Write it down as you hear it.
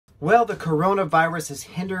Well, the coronavirus has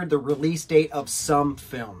hindered the release date of some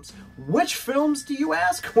films. Which films, do you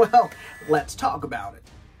ask? Well, let's talk about it.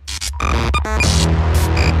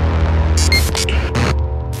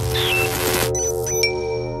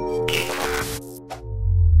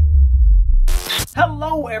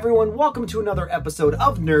 Hello everyone, welcome to another episode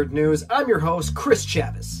of Nerd News. I'm your host, Chris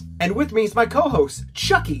Chavez. And with me is my co-host,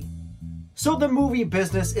 Chucky. So the movie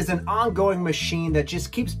business is an ongoing machine that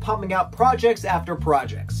just keeps pumping out projects after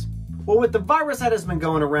projects. Well, with the virus that has been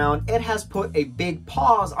going around, it has put a big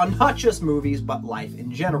pause on not just movies, but life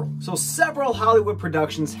in general. So several Hollywood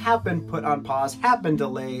productions have been put on pause, have been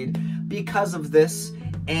delayed because of this,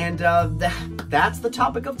 and that's the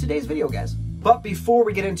topic of today's video, guys. But before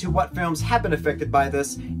we get into what films have been affected by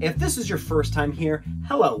this, if this is your first time here,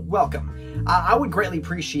 hello, welcome. I would greatly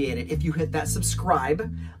appreciate it if you hit that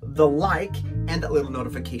subscribe, the like, and that little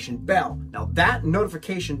notification bell. Now that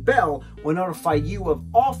notification bell will notify you of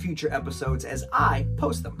all future episodes as I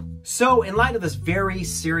post them. So in light of this very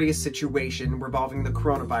serious situation revolving the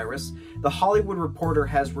coronavirus, The Hollywood Reporter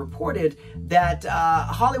has reported that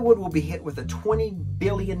Hollywood will be hit with a $20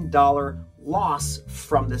 billion loss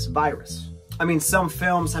from this virus. I mean, some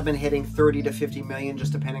films have been hitting 30 to 50 million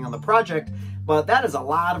just depending on the project, but that is a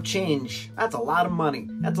lot of change. That's a lot of money.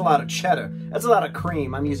 That's a lot of cheddar. That's a lot of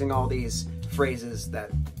cream. I'm using all these phrases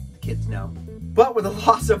that the kids know. But with the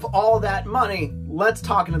loss of all that money, let's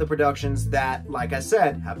talk into the productions that, like I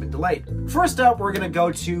said, have been delayed. First up, we're going to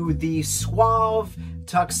go to the suave,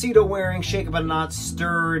 tuxedo-wearing, shake-up-and-not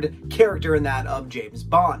stirred character in that of James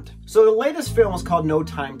Bond. So the latest film is called No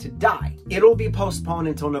Time to Die. It'll be postponed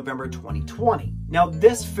until November 2020. Now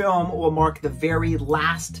this film will mark the very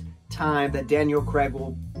last time that Daniel Craig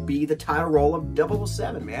will be the title role of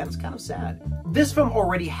 007, man. It's kind of sad. This film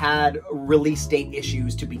already had release date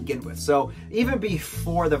issues to begin with. So even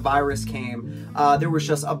before the virus came, there was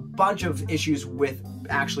just a bunch of issues with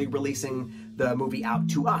actually releasing the movie out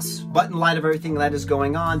to us. But in light of everything that is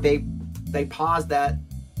going on, they paused that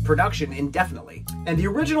production indefinitely. And the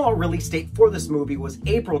original release date for this movie was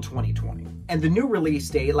April 2020. And the new release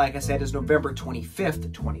date, like I said, is November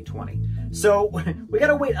 25th, 2020. So we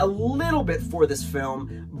gotta wait a little bit for this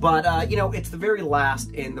film, but you know, it's the very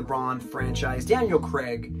last in the Bond franchise. Daniel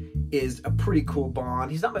Craig is a pretty cool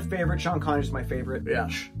Bond. He's not my favorite. Sean Connery's my favorite.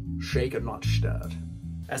 Yes, shaken, not stirred.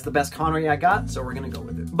 That's the best Connery I got, so we're gonna go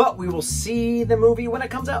with it. But we will see the movie when it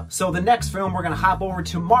comes out. So the next film, we're gonna hop over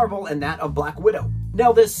to Marvel and that of Black Widow.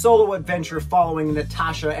 Now this solo adventure following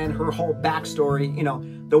Natasha and her whole backstory, you know,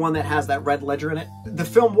 the one that has that red ledger in it. The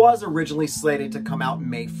film was originally slated to come out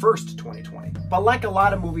May 1st, 2020. But like a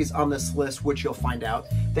lot of movies on this list, which you'll find out,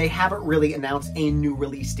 they haven't really announced a new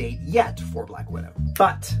release date yet for Black Widow.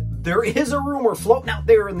 But there is a rumor floating out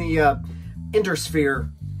there in the intersphere.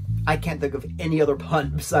 I can't think of any other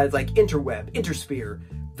pun besides like interweb, intersphere,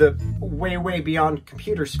 the way, way beyond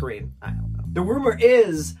computer screen. I don't know. The rumor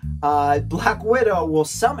is Black Widow will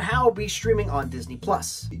somehow be streaming on Disney+.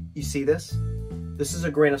 You see this? This is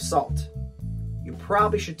a grain of salt. You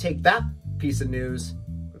probably should take that piece of news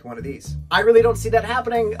with one of these. I really don't see that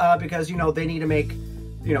happening because, you know, they need to make,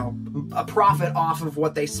 you know, a profit off of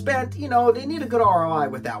what they spent. You know, they need a good ROI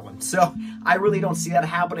with that one. So I really don't see that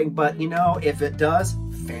happening, but you know, if it does,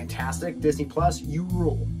 fantastic. Disney+, you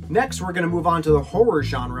rule. Next, we're going to move on to the horror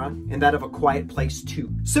genre, and that of A Quiet Place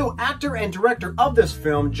 2. So actor and director of this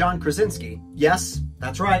film, John Krasinski. Yes,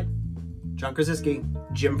 that's right. John Krasinski,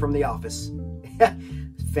 Jim from The Office.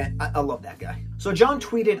 I love that guy. So John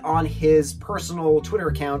tweeted on his personal Twitter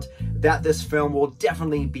account that this film will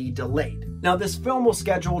definitely be delayed. Now this film was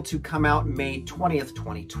scheduled to come out May 20th,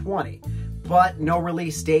 2020, but no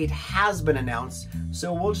release date has been announced,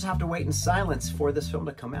 so we'll just have to wait in silence for this film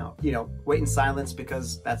to come out. You know, wait in silence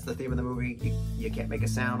because that's the theme of the movie. You can't make a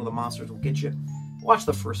sound or the monsters will get you. Watch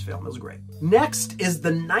the first film, it was great. Next is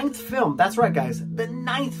the 9th film. That's right, guys, the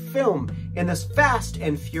 9th film in this Fast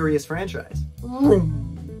and Furious franchise.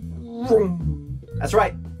 That's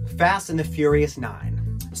right, Fast and the Furious 9.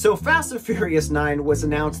 So Fast and Furious 9 was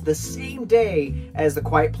announced the same day as The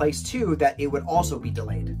Quiet Place 2 that it would also be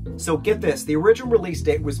delayed. So get this, the original release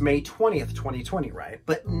date was May 20th, 2020, right?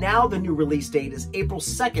 But now the new release date is April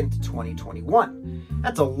 2nd, 2021.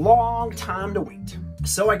 That's a long time to wait.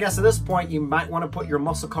 So I guess at this point, you might want to put your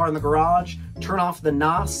muscle car in the garage, turn off the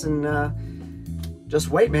NOS, and just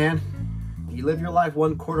wait, man. You live your life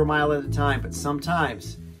 1/4 mile at a time, but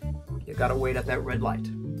sometimes you gotta wait at that red light.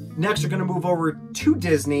 Next, we're going to move over to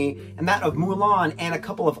Disney, and that of Mulan and a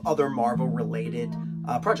couple of other Marvel-related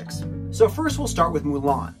projects. So first, we'll start with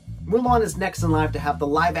Mulan. Mulan is next in line to have the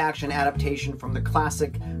live-action adaptation from the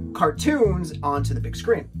classic cartoons onto the big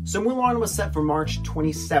screen. So Mulan was set for March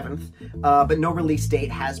 27th, but no release date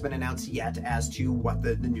has been announced yet as to what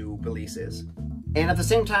the new release is. And at the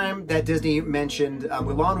same time that Disney mentioned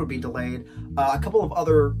Mulan would be delayed, a couple of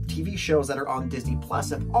other TV shows that are on Disney Plus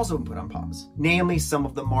have also been put on pause. Namely, some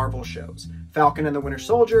of the Marvel shows. Falcon and the Winter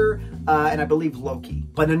Soldier, and I believe Loki.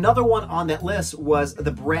 But another one on that list was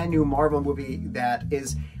the brand new Marvel movie that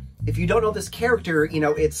is, if you don't know this character, you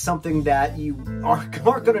know, it's something that you aren't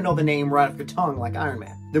going to know the name right off your tongue like Iron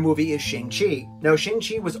Man. The movie is Shang-Chi. Now,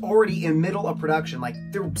 Shang-Chi was already in middle of production, like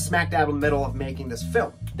they're smack dab in the middle of making this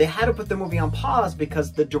film. They had to put the movie on pause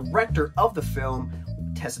because the director of the film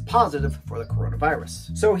tested positive for the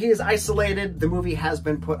coronavirus. So he is isolated, the movie has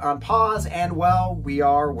been put on pause, and well, we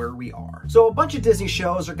are where we are. So a bunch of Disney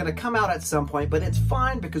shows are gonna come out at some point, but it's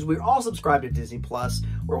fine because we're all subscribed to Disney Plus.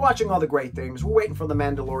 We're watching all the great things. We're waiting for The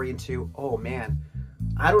Mandalorian 2. Oh man,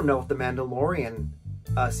 I don't know if The Mandalorian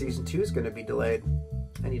season 2 is gonna be delayed.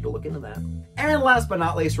 I need to look into that. And last but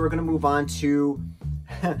not least, we're gonna move on to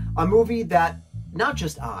a movie that not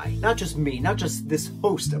just I, not just me, not just this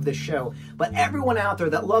host of this show, but everyone out there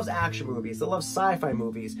that loves action movies, that loves sci-fi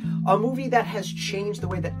movies, a movie that has changed the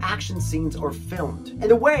way that action scenes are filmed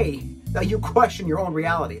and the way that you question your own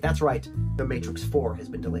reality. That's right, The Matrix 4 has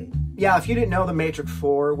been delayed. Yeah, if you didn't know The Matrix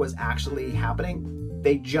 4 was actually happening,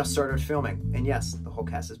 they just started filming, and yes, the whole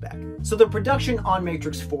cast is back. So the production on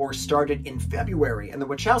Matrix 4 started in February, and the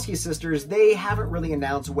Wachowski sisters, they haven't really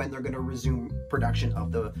announced when they're going to resume production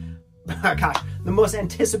of the the most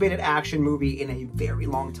anticipated action movie in a very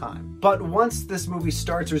long time. But once this movie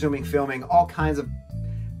starts resuming filming, all kinds of,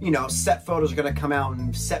 you know, set photos are going to come out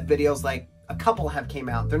and set videos, like a couple have came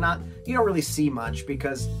out. They're not, you don't really see much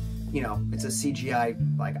because, you know, it's a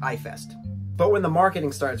CGI, like, eye fest. But when the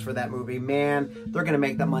marketing starts for that movie, man, they're going to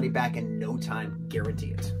make that money back in no time,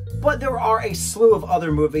 guarantee it. But there are a slew of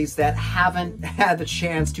other movies that haven't had the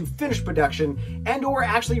chance to finish production and or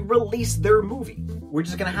actually release their movie. We're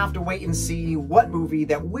just gonna have to wait and see what movie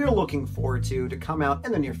that we're looking forward to come out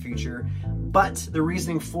in the near future. But the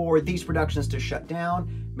reasoning for these productions to shut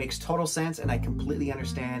down makes total sense, and I completely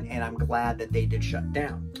understand, and I'm glad that they did shut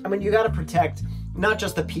down. I mean, you gotta protect not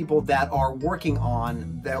just the people that are working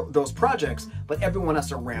on those projects, but everyone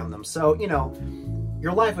else around them. So, you know,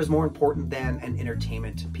 your life is more important than an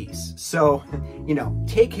entertainment piece. So, you know,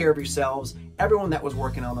 take care of yourselves. Everyone that was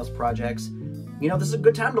working on those projects, you know, this is a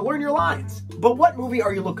good time to learn your lines. But what movie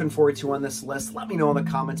are you looking forward to on this list? Let me know in the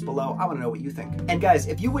comments below. I want to know what you think. And guys,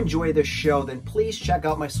 if you enjoy this show, then please check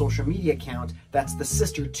out my social media account that's the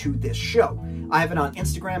sister to this show. I have it on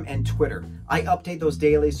Instagram and Twitter. I update those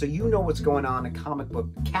daily so you know what's going on in comic book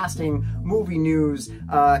casting, movie news,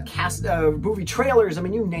 movie trailers. I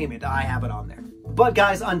mean, you name it, I have it on there. But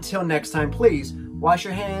guys, until next time, please wash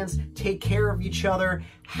your hands, take care of each other,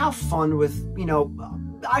 have fun with, you know,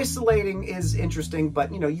 isolating is interesting,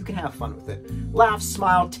 but, you know, you can have fun with it. Laugh,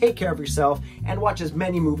 smile, take care of yourself, and watch as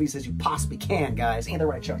many movies as you possibly can, guys. Ain't that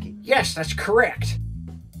right, Chucky? Yes, that's correct.